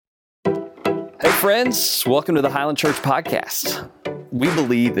Hey friends, welcome to the Highland Church Podcast. We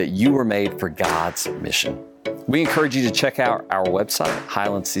believe that you were made for God's mission. We encourage you to check out our website,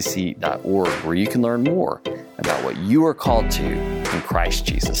 highlandcc.org, where you can learn more about what you are called to in Christ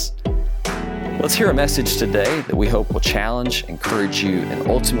Jesus. Let's hear a message today that we hope will challenge, encourage you, and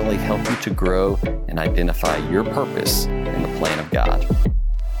ultimately help you to grow and identify your purpose in the plan of God.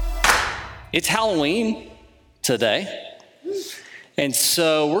 It's Halloween today. And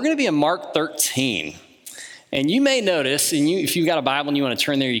so we're going to be in Mark 13. And you may notice, and if you've got a Bible and you want to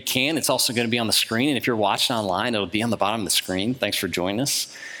turn there, you can. It's also going to be on the screen. And if you're watching online, it'll be on the bottom of the screen. Thanks for joining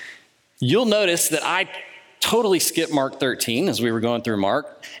us. You'll notice that I totally skipped Mark 13 as we were going through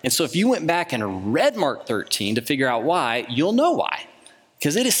Mark. And so if you went back and read Mark 13 to figure out why, you'll know why.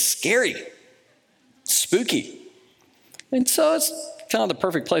 Because it is scary, spooky. And so it's kind of the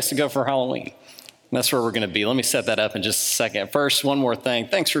perfect place to go for Halloween. And that's where we're going to be. Let me set that up in just a second. First, one more thing.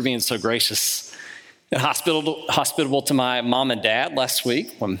 Thanks for being so gracious and hospitable to my mom and dad last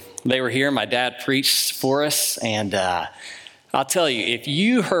week. When they were here, my dad preached for us. And I'll tell you, if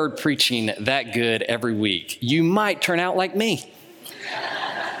you heard preaching that good every week, you might turn out like me.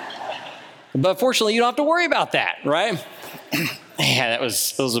 But fortunately, you don't have to worry about that, right? Yeah, it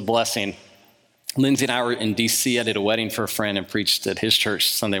was a blessing. Lindsay and I were in D.C. I did a wedding for a friend and preached at his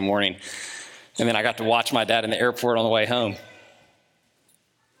church Sunday morning. And then I got to watch my dad in the airport on the way home.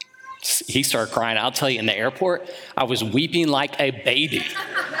 He started crying. I'll tell you, in the airport, I was weeping like a baby.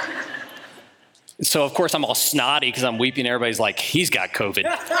 So, of course, I'm all snotty because I'm weeping. Everybody's like, he's got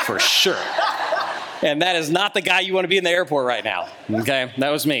COVID for sure. And that is not the guy you want to be in the airport right now, okay? That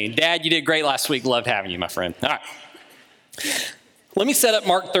was me. Dad, you did great last week. Loved having you, my friend. All right. Let me set up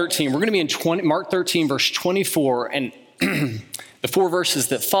Mark 13. We're going to be in Mark 13, verse 24, and the four verses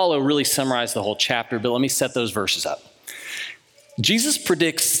that follow really summarize the whole chapter, but let me set those verses up. Jesus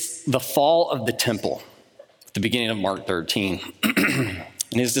predicts the fall of the temple at the beginning of Mark 13. And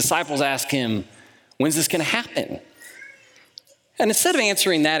his disciples ask him, when's this going to happen? And instead of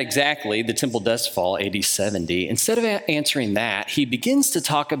answering that exactly, the temple does fall AD 70. Instead of answering that, he begins to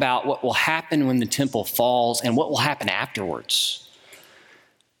talk about what will happen when the temple falls and what will happen afterwards.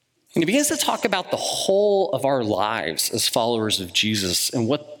 And he begins to talk about the whole of our lives as followers of Jesus and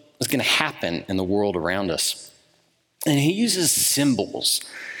what is going to happen in the world around us. And he uses symbols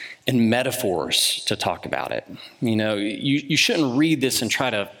and metaphors to talk about it. You know, you shouldn't read this and try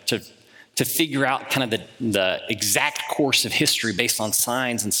to figure out kind of the exact course of history based on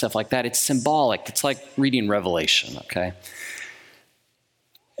signs and stuff like that. It's symbolic. It's like reading Revelation, okay?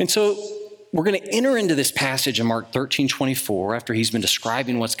 And so we're going to enter into this passage in Mark 13:24 after he's been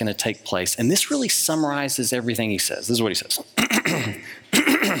describing what's going to take place. And this really summarizes everything he says. This is what he says.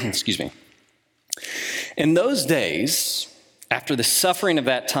 Excuse me. In those days, after the suffering of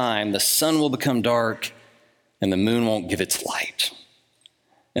that time, the sun will become dark and the moon won't give its light.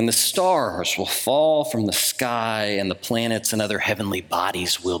 And the stars will fall from the sky and the planets and other heavenly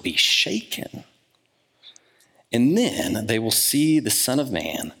bodies will be shaken. And then they will see the Son of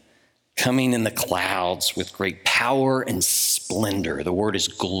Man coming in the clouds with great power and splendor. The word is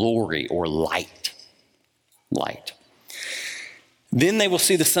glory or light. Light. Then they will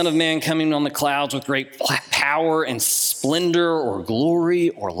see the Son of Man coming on the clouds with great power and splendor or glory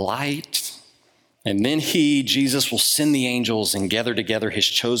or light. And then he, Jesus, will send the angels and gather together his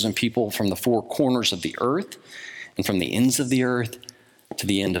chosen people from the four corners of the earth and from the ends of the earth to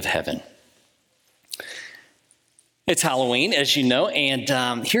the end of heaven. It's Halloween, as you know,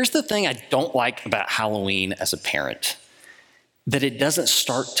 and here's the thing I don't like about Halloween as a parent, that it doesn't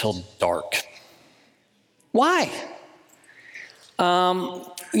start till dark. Why? When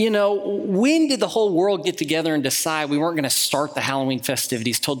did the whole world get together and decide we weren't going to start the Halloween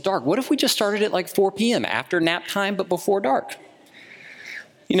festivities till dark? What if we just started at like 4 p.m. after nap time, but before dark?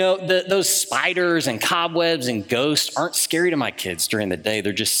 You know, those spiders and cobwebs and ghosts aren't scary to my kids during the day.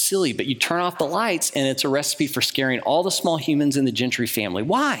 They're just silly. But you turn off the lights and it's a recipe for scaring all the small humans in the Gentry family.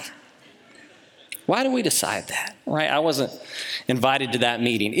 Why? Why do we decide that, right? I wasn't invited to that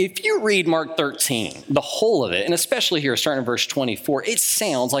meeting. If you read Mark 13, the whole of it, and especially here starting in verse 24, it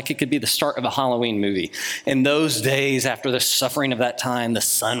sounds like it could be the start of a Halloween movie. In those days, after the suffering of that time, the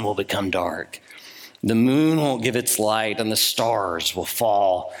sun will become dark. The moon won't give its light, and the stars will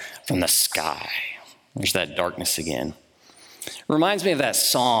fall from the sky. There's that darkness again. It reminds me of that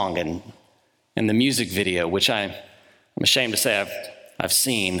song and the music video, which I'm ashamed to say I've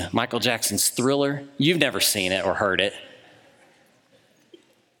seen. Michael Jackson's Thriller. You've never seen it or heard it.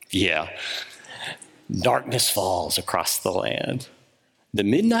 Yeah. Darkness falls across the land. The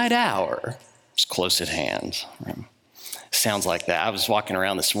midnight hour is close at hand. sounds like that. I was walking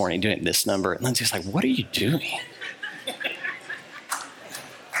around this morning doing this number, and Lindsay's like, what are you doing?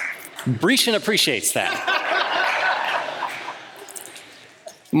 Brescian appreciates that.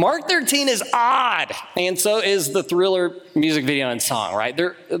 Mark 13 is odd, and so is the Thriller music video and song, right?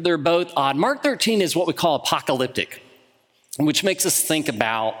 They're both odd. Mark 13 is what we call apocalyptic, which makes us think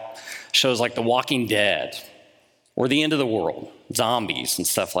about shows like The Walking Dead or The End of the World, zombies and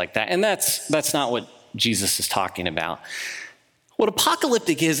stuff like that. And that's not what Jesus is talking about. What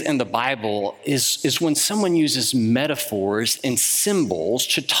apocalyptic is in the Bible is when someone uses metaphors and symbols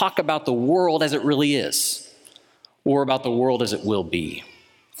to talk about the world as it really is, or about the world as it will be.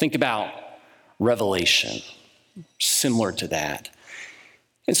 Think about Revelation, similar to that.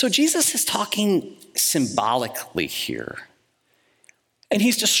 And so Jesus is talking symbolically here. And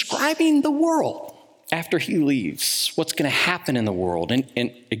he's describing the world after he leaves, what's going to happen in the world.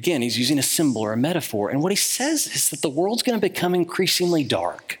 And again, he's using a symbol or a metaphor. And what he says is that the world's going to become increasingly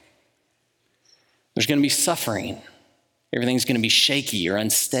dark. There's going to be suffering. Everything's going to be shaky or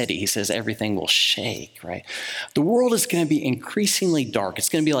unsteady. He says everything will shake, right? The world is going to be increasingly dark. It's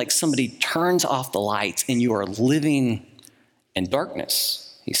going to be like somebody turns off the lights and you are living in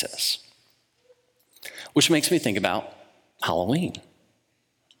darkness, he says. Which makes me think about Halloween.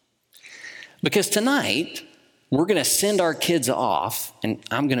 Because tonight, we're going to send our kids off, and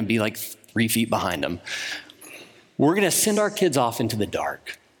I'm going to be like 3 feet behind them. We're going to send our kids off into the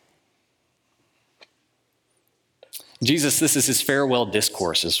dark. Jesus, this is his farewell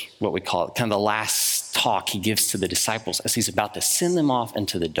discourse, is what we call it, kind of the last talk he gives to the disciples as he's about to send them off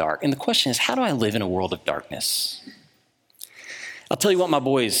into the dark. And the question is, how do I live in a world of darkness? I'll tell you what my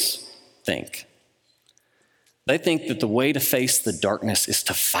boys think. They think that the way to face the darkness is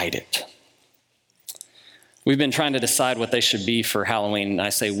to fight it. We've been trying to decide what they should be for Halloween. And I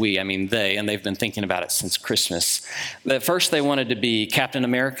say we, I mean they, and they've been thinking about it since Christmas. At first, they wanted to be Captain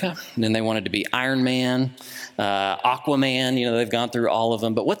America, and then they wanted to be Iron Man, Aquaman. You know, they've gone through all of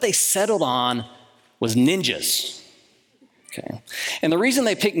them. But what they settled on was ninjas. Okay. And the reason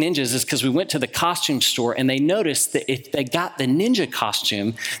they picked ninjas is because we went to the costume store, and they noticed that if they got the ninja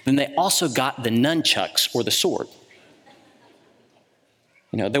costume, then they also got the nunchucks or the sword.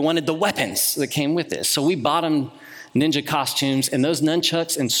 You know, they wanted the weapons that came with this. So we bought them ninja costumes, and those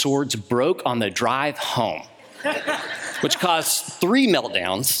nunchucks and swords broke on the drive home, which caused 3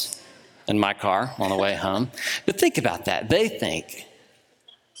 meltdowns in my car on the way home. But think about that. They think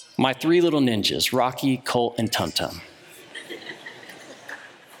my 3 little ninjas, Rocky, Colt, and Tum Tum,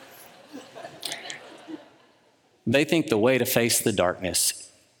 they think the way to face the darkness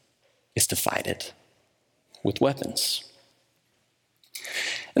is to fight it with weapons.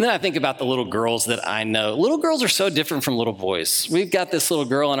 And then I think about the little girls that I know. Little girls are so different from little boys. We've got this little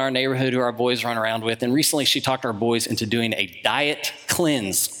girl in our neighborhood who our boys run around with, and recently she talked our boys into doing a diet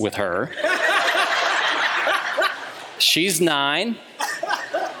cleanse with her. She's 9.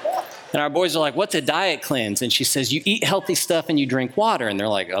 And our boys are like, what's a diet cleanse? And she says, you eat healthy stuff and you drink water. And they're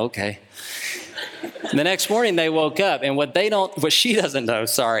like, okay. The next morning they woke up, and what she doesn't know,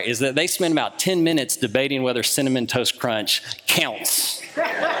 is that they spent about 10 minutes debating whether Cinnamon Toast Crunch counts.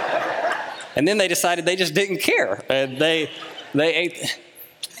 And then they decided they just didn't care. They ate.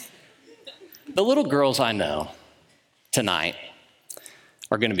 The little girls I know tonight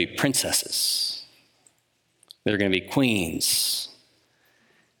are going to be princesses. They're going to be queens.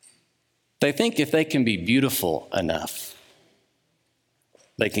 They think if they can be beautiful enough,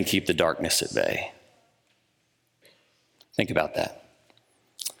 they can keep the darkness at bay. Think about that.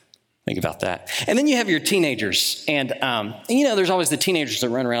 Think about that. And then you have your teenagers. And you know, there's always the teenagers that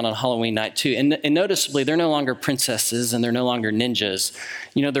run around on Halloween night too. And noticeably, they're no longer princesses and they're no longer ninjas.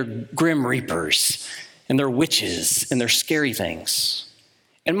 You know, they're grim reapers and they're witches and they're scary things.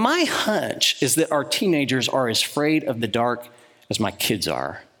 And my hunch is that our teenagers are as afraid of the dark as my kids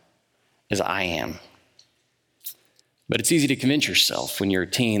are, as I am. But it's easy to convince yourself when you're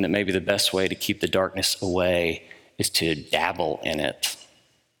a teen that maybe the best way to keep the darkness away is to dabble in it.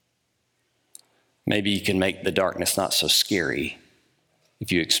 Maybe you can make the darkness not so scary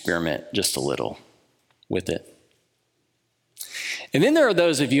if you experiment just a little with it. And then there are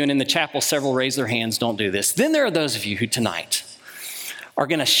those of you, and in the chapel several raise their hands, don't do this. Then there are those of you who tonight are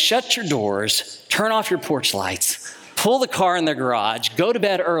going to shut your doors, turn off your porch lights, pull the car in their garage, go to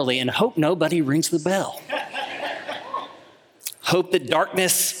bed early, and hope nobody rings the bell. Hope that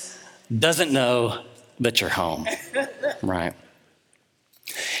darkness doesn't know that you're home, right?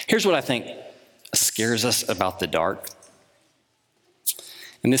 Here's what I think scares us about the dark.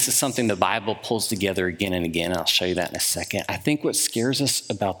 And this is something the Bible pulls together again and again, and I'll show you that in a second. I think what scares us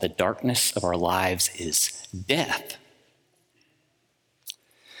about the darkness of our lives is death.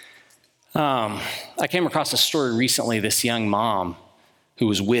 I came across a story recently, this young mom who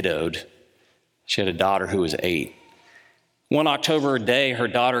was widowed. She had a daughter who was 8. One October day, her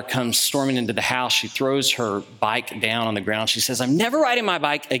daughter comes storming into the house. She throws her bike down on the ground. She says, "I'm never riding my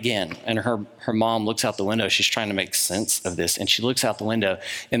bike again." And her mom looks out the window. She's trying to make sense of this. And she looks out the window,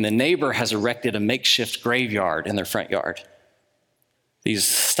 and the neighbor has erected a makeshift graveyard in their front yard. These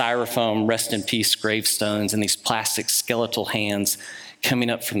styrofoam rest in peace gravestones and these plastic skeletal hands coming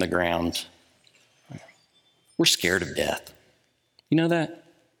up from the ground. We're scared of death. You know that?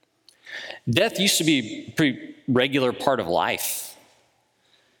 Death used to be a pretty regular part of life.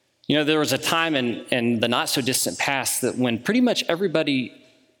 You know, there was a time in the not so distant past that when pretty much everybody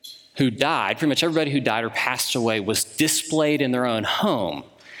who died or passed away was displayed in their own home,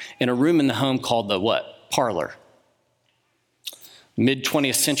 in a room in the home called the what? Parlor.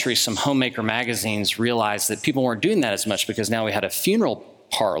 Mid-20th century, some homemaker magazines realized that people weren't doing that as much because now we had a funeral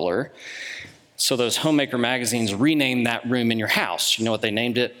parlor. So those homemaker magazines renamed that room in your house. You know what they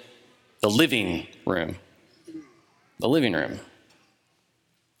named it? The living room. The living room.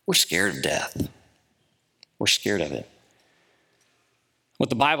 We're scared of death. We're scared of it. What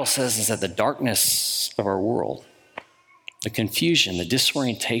the Bible says is that the darkness of our world, the confusion, the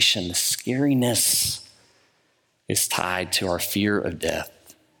disorientation, the scariness is tied to our fear of death.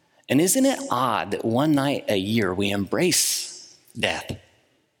 And isn't it odd that one night a year we embrace death?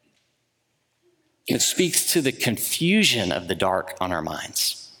 It speaks to the confusion of the dark on our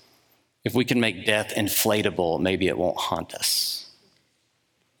minds. If we can make death inflatable, maybe it won't haunt us.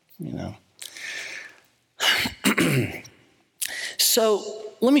 You know. So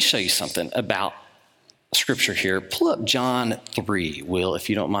let me show you something about scripture here. Pull up John 3, Will, if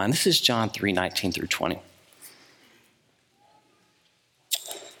you don't mind. This is John 3, 19 through 20. I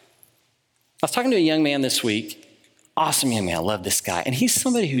was talking to a young man this week. Awesome young man. I love this guy. And he's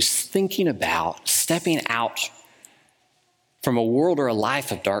somebody who's thinking about stepping out from a world or a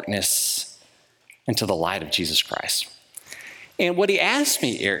life of darkness into the light of Jesus Christ. And what he asked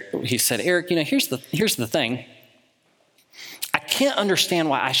me, Eric, he said, "Eric, you know, here's the thing. I can't understand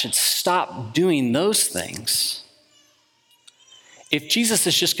why I should stop doing those things if Jesus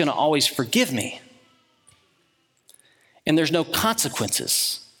is just going to always forgive me. And there's no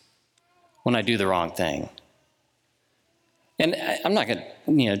consequences when I do the wrong thing." And I'm not going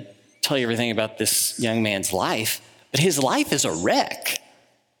to, tell you everything about this young man's life, but his life is a wreck.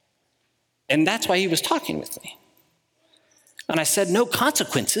 And that's why he was talking with me. And I said, no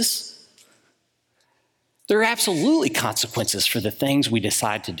consequences. There are absolutely consequences for the things we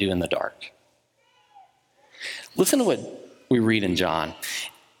decide to do in the dark. Listen to what we read in John.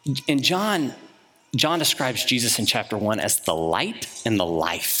 In John describes Jesus in chapter 1 as the light and the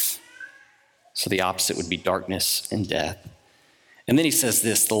life. So the opposite would be darkness and death. And then he says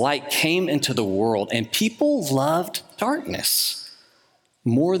this, the light came into the world and people loved darkness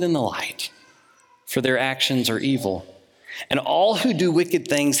more than the light, for their actions are evil. And all who do wicked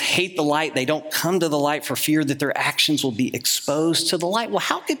things hate the light. They don't come to the light for fear that their actions will be exposed to the light. Well,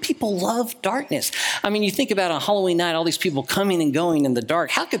 how could people love darkness? I mean, you think about on Halloween night, all these people coming and going in the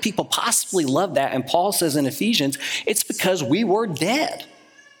dark. How could people possibly love that? And Paul says in Ephesians, it's because we were dead.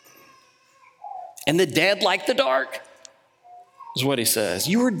 And the dead like the dark, is what he says.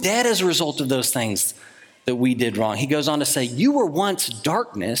 You were dead as a result of those things that we did wrong. He goes on to say, you were once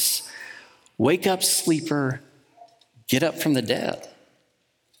darkness. Wake up, sleeper. Get up from the dead.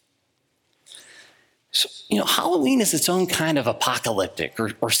 So, Halloween is its own kind of apocalyptic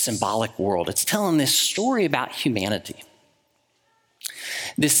or symbolic world. It's telling this story about humanity.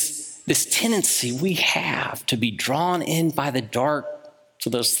 This tendency we have to be drawn in by the dark to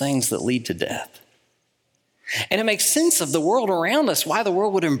those things that lead to death. And it makes sense of the world around us, why the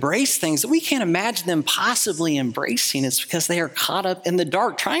world would embrace things that we can't imagine them possibly embracing. It's because they are caught up in the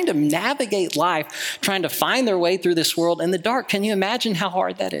dark, trying to navigate life, trying to find their way through this world in the dark. Can you imagine how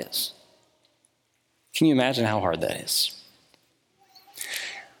hard that is? Can you imagine how hard that is?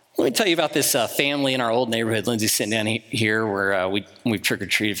 Let me tell you about this family in our old neighborhood. Lindsay's sitting down here where we've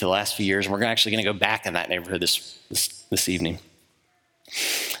trick-or-treated for the last few years, and we're actually going to go back in that neighborhood this evening.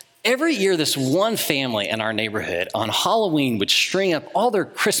 Every year, this one family in our neighborhood on Halloween would string up all their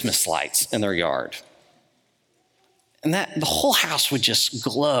Christmas lights in their yard. And the whole house would just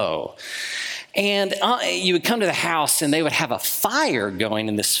glow. And you would come to the house and they would have a fire going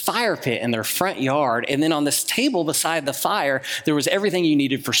in this fire pit in their front yard. And then on this table beside the fire, there was everything you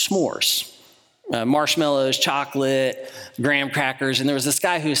needed for s'mores. Marshmallows, chocolate, graham crackers. And there was this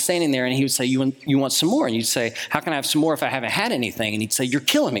guy who was standing there and he would say, you want some more? And you'd say, how can I have some more if I haven't had anything? And he'd say, you're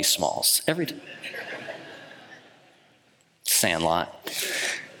killing me, Smalls. Every time. Sandlot.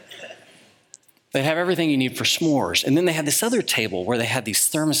 They'd have everything you need for s'mores. And then they had this other table where they had these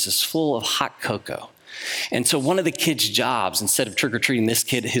thermoses full of hot cocoa. And so one of the kids' jobs, instead of trick-or-treating this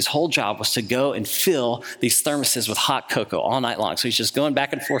kid, his whole job was to go and fill these thermoses with hot cocoa all night long. So he's just going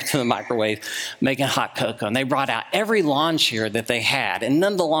back and forth to the microwave, making hot cocoa. And they brought out every lawn chair that they had, and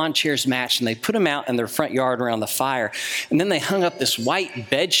none of the lawn chairs matched, and they put them out in their front yard around the fire. And then they hung up this white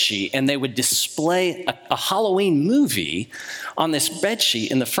bed sheet, and they would display a Halloween movie on this bed sheet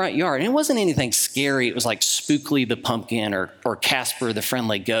in the front yard. And it wasn't anything scary. It was like Spookly the Pumpkin or Casper the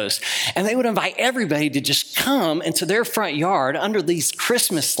Friendly Ghost. And they would invite everybody to just come into their front yard under these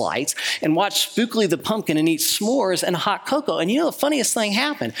Christmas lights and watch Spookly the Pumpkin and eat s'mores and hot cocoa. And you know, the funniest thing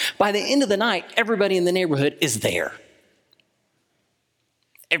happened. By the end of the night, everybody in the neighborhood is there.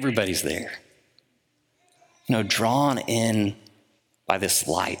 Everybody's there. You know, drawn in by this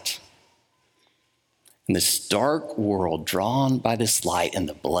light. In this dark world, drawn by this light and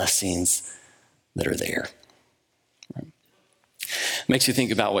the blessings that are there. Makes you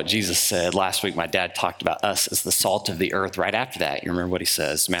think about what Jesus said. Last week, my dad talked about us as the salt of the earth. Right after that, you remember what he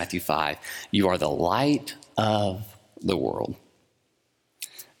says, Matthew 5, you are the light of the world.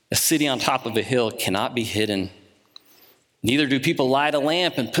 A city on top of a hill cannot be hidden. Neither do people light a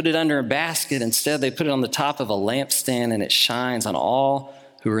lamp and put it under a basket. Instead, they put it on the top of a lampstand, and it shines on all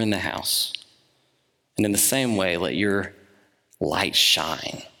who are in the house. And in the same way, let your light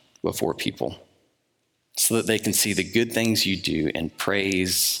shine before people, so that they can see the good things you do and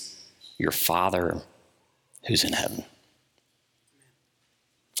praise your Father who's in heaven.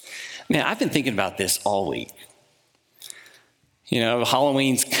 Man, I've been thinking about this all week. You know,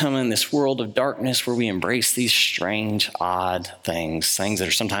 Halloween's coming, this world of darkness where we embrace these strange, odd things that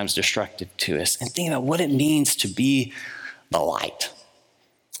are sometimes destructive to us, and thinking about what it means to be the light.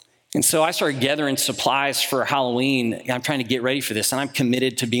 And so I started gathering supplies for Halloween. I'm trying to get ready for this, and I'm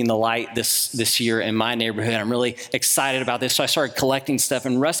committed to being the light this year in my neighborhood. I'm really excited about this. So I started collecting stuff,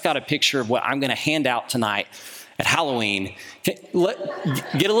 and Russ got a picture of what I'm going to hand out tonight at Halloween. Get a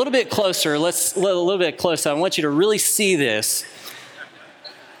little bit closer. Let's a little bit closer. I want you to really see this.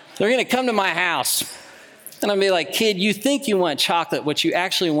 They're going to come to my house, and I'm going to be like, kid, you think you want chocolate. What you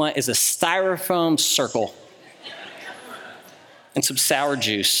actually want is a styrofoam circle and some sour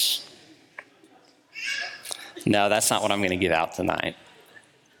juice. No, that's not what I'm going to give out tonight.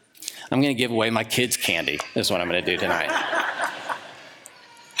 I'm going to give away my kids' candy is what I'm going to do tonight.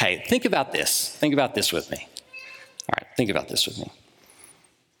 Hey, think about this. Think about this with me. All right, think about this with me.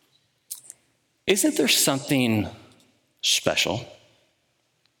 Isn't there something special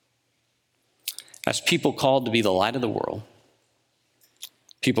as people called to be the light of the world,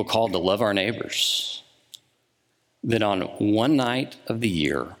 people called to love our neighbors, that on one night of the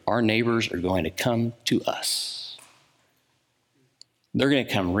year, our neighbors are going to come to us? They're going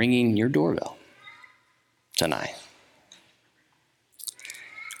to come ringing your doorbell tonight.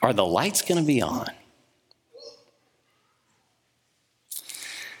 Are the lights going to be on?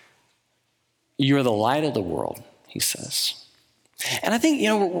 You're the light of the world, he says. And I think, you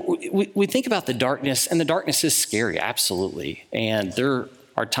know, we think about the darkness, and the darkness is scary, absolutely. And there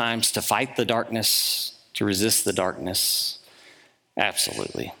are times to fight the darkness, to resist the darkness,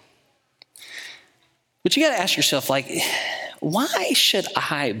 absolutely. But you got to ask yourself, like, why should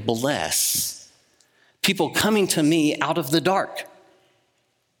I bless people coming to me out of the dark?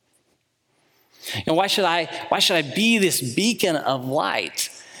 And why should I be this beacon of light,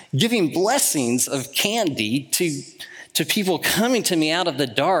 giving blessings of candy to people coming to me out of the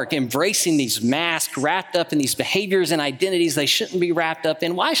dark, embracing these masks, wrapped up in these behaviors and identities they shouldn't be wrapped up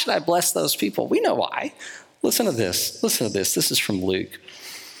in? Why should I bless those people? We know why. Listen to this. Listen to this. This is from Luke.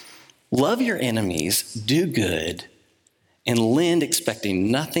 Love your enemies, do good, and lend expecting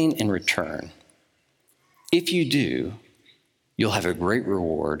nothing in return. If you do, you'll have a great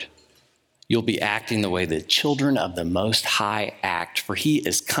reward. You'll be acting the way the children of the Most High act, for he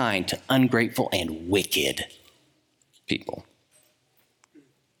is kind to ungrateful and wicked people.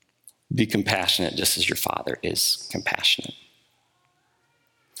 Be compassionate just as your Father is compassionate.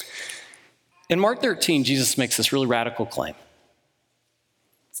 In Mark 13, Jesus makes this really radical claim.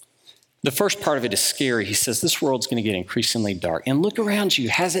 The first part of it is scary. He says, this world's going to get increasingly dark. And look around you,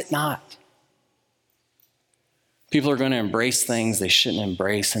 has it not? People are going to embrace things they shouldn't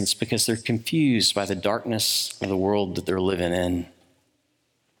embrace, and it's because they're confused by the darkness of the world that they're living in.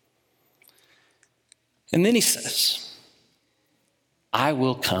 And then he says, I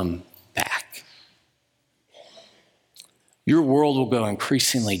will come back. Your world will go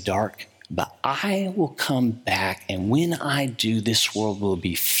increasingly dark, but I will come back, and when I do, this world will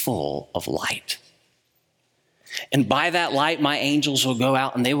be full of light. And by that light, my angels will go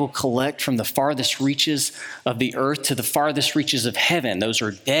out and they will collect from the farthest reaches of the earth to the farthest reaches of heaven. Those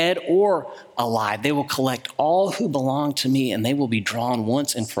are dead or alive. They will collect all who belong to me, and they will be drawn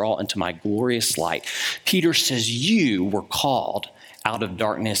once and for all into my glorious light. Peter says, you were called out of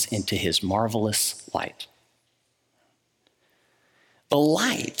darkness into his marvelous light. The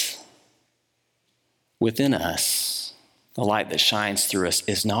light within us, the light that shines through us,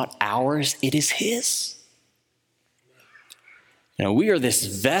 is not ours, it is his. We are this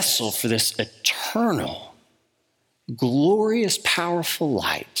vessel for this eternal, glorious, powerful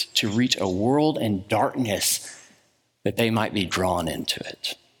light to reach a world in darkness that they might be drawn into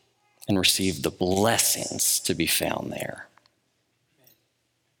it and receive the blessings to be found there.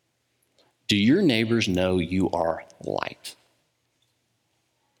 Do your neighbors know you are light?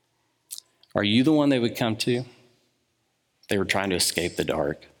 Are you the one they would come to? They were trying to escape the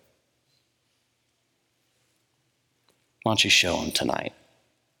dark. Why don't you show them tonight?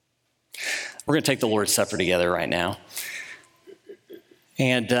 We're going to take the Lord's Supper together right now.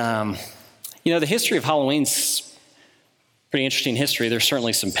 And, the history of Halloween's pretty interesting history. There's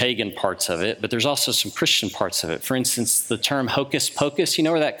certainly some pagan parts of it, but there's also some Christian parts of it. For instance, the term hocus pocus, you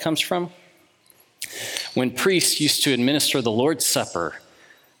know where that comes from? When priests used to administer the Lord's Supper,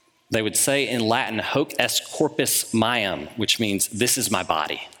 they would say in Latin, hoc est corpus meum, which means this is my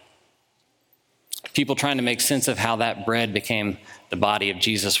body. People trying to make sense of how that bread became the body of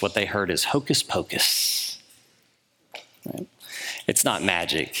Jesus, what they heard is hocus pocus. Right? It's not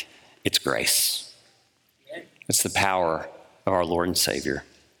magic, it's grace. It's the power of our Lord and Savior.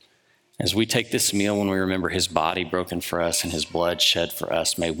 As we take this meal, when we remember his body broken for us and his blood shed for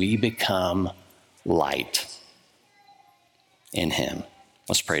us, may we become light in him.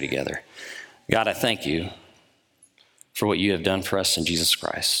 Let's pray together. God, I thank you for what you have done for us in Jesus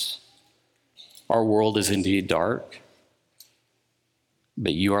Christ. Our world is indeed dark,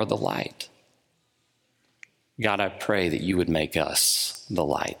 but you are the light. God, I pray that you would make us the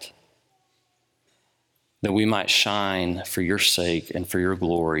light, that we might shine for your sake and for your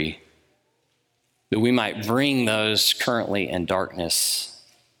glory, that we might bring those currently in darkness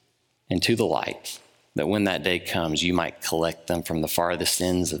into the light, that when that day comes, you might collect them from the farthest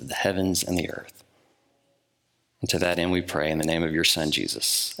ends of the heavens and the earth. And to that end we pray in the name of your Son,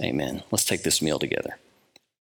 Jesus. Amen. Let's take this meal together.